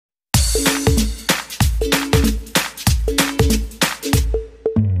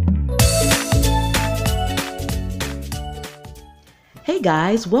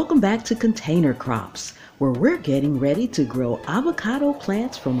guys, welcome back to Container Crops, where we're getting ready to grow avocado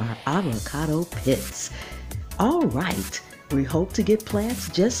plants from our avocado pits. All right, we hope to get plants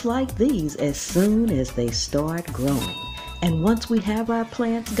just like these as soon as they start growing. And once we have our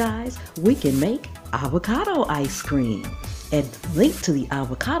plants, guys, we can make avocado ice cream. And the link to the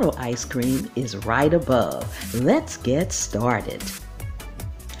avocado ice cream is right above. Let's get started.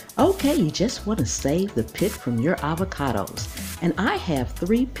 Okay, you just want to save the pit from your avocados. And I have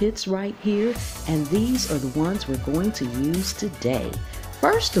 3 pits right here, and these are the ones we're going to use today.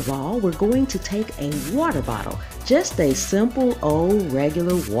 First of all, we're going to take a water bottle, just a simple old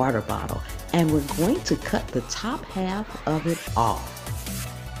regular water bottle, and we're going to cut the top half of it off.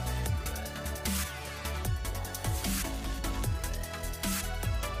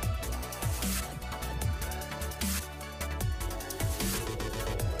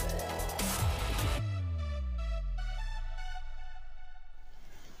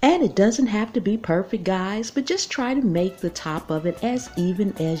 And it doesn't have to be perfect, guys, but just try to make the top of it as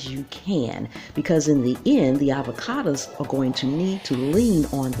even as you can, because in the end, the avocados are going to need to lean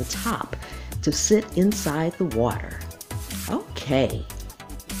on the top to sit inside the water. Okay.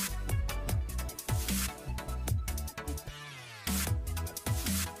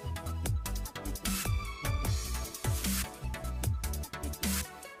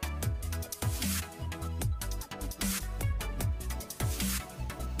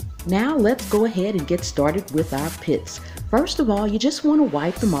 Now let's go ahead and get started with our pits. First of all, you just want to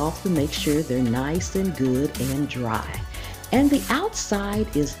wipe them off to make sure they're nice and good and dry. And the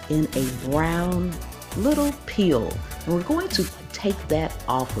outside is in a brown little peel. And we're going to take that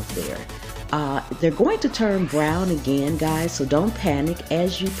off of there. They're going to turn brown again, guys, so don't panic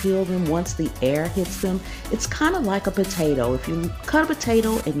as you peel them once the air hits them. It's kind of like a potato. If you cut a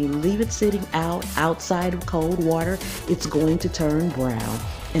potato and you leave it sitting outside of cold water, it's going to turn brown.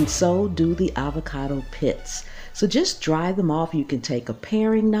 And so do the avocado pits. So just dry them off. You can take a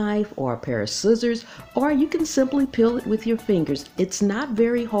paring knife or a pair of scissors, or you can simply peel it with your fingers. It's not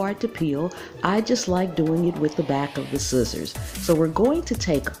very hard to peel. I just like doing it with the back of the scissors. So we're going to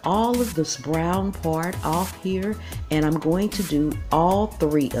take all of this brown part off here, and I'm going to do all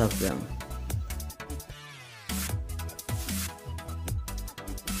 3 of them.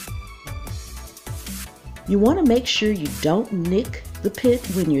 You want to make sure you don't nick the pit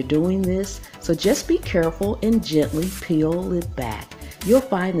when you're doing this, so just be careful and gently peel it back. You'll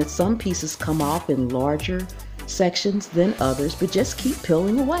find that some pieces come off in larger sections than others, but just keep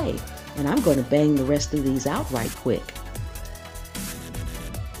peeling away. And I'm going to bang the rest of these out right quick.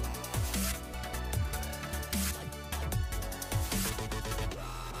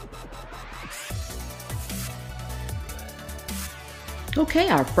 Okay,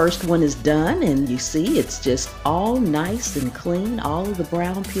 our first one is done, and you see it's just all nice and clean. All of the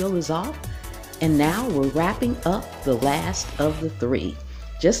brown peel is off. And now we're wrapping up the last of the 3.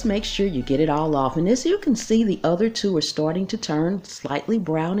 Just make sure you get it all off. And as you can see, the other 2 are starting to turn slightly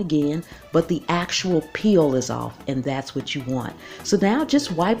brown again, but the actual peel is off, and that's what you want. So now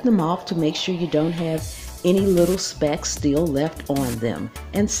just wipe them off to make sure you don't have any little specks still left on them,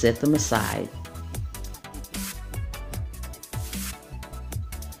 and set them aside.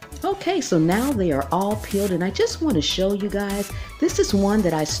 Okay, so now they are all peeled, and I just want to show you guys, this is one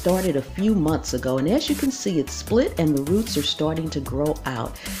that I started a few months ago, and as you can see, it's split and the roots are starting to grow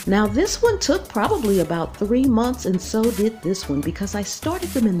out. Now this one took probably about 3 months, and so did this one, because I started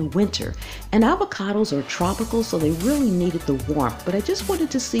them in the winter, and avocados are tropical, so they really needed the warmth, but I just wanted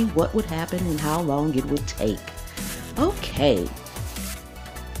to see what would happen and how long it would take. Okay.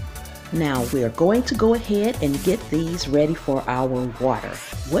 Now we're going to go ahead and get these ready for our water.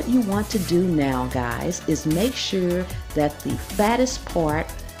 What you want to do now, guys, is make sure that the fattest part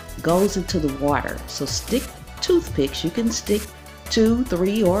goes into the water. So stick toothpicks. You can stick 2,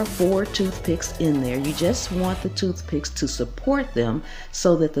 3, or 4 toothpicks in there. You just want the toothpicks to support them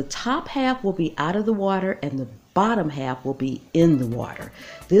so that the top half will be out of the water and the bottom half will be in the water.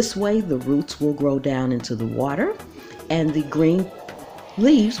 This way the roots will grow down into the water and the green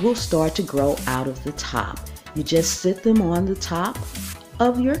leaves will start to grow out of the top. You just sit them on the top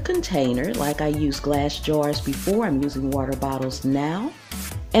of your container, like I used glass jars before. I'm using water bottles now.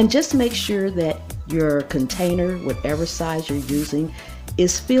 And just make sure that your container, whatever size you're using,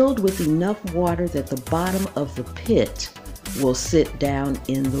 is filled with enough water that the bottom of the pit will sit down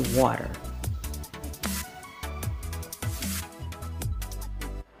in the water.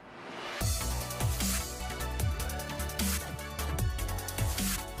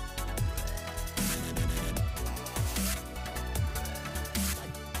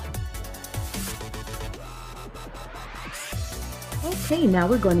 Okay, now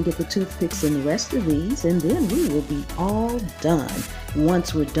we're going to get the toothpicks in the rest of these, and then we will be all done.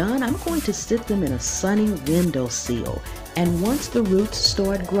 Once we're done, I'm going to sit them in a sunny windowsill. And once the roots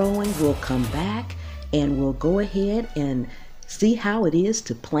start growing, we'll come back and we'll go ahead and see how it is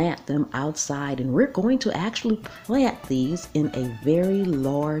to plant them outside. And we're going to actually plant these in a very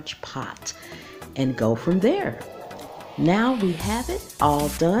large pot and go from there. Now we have it all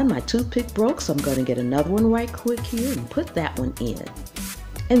done. My toothpick broke, so I'm going to get another one right quick here and put that one in.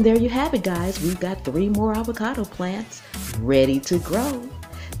 And there you have it, guys. We've got 3 more avocado plants ready to grow.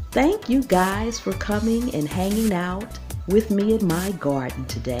 Thank you guys for coming and hanging out with me in my garden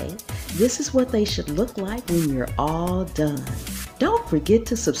today. This is what they should look like when you're all done. Don't forget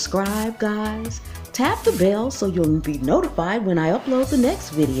to subscribe, guys. Tap the bell so you'll be notified when I upload the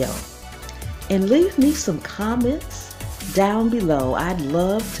next video. And leave me some comments down below. I'd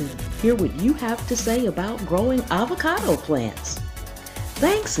love to hear what you have to say about growing avocado plants.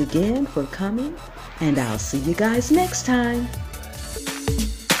 Thanks again for coming, and I'll see you guys next time.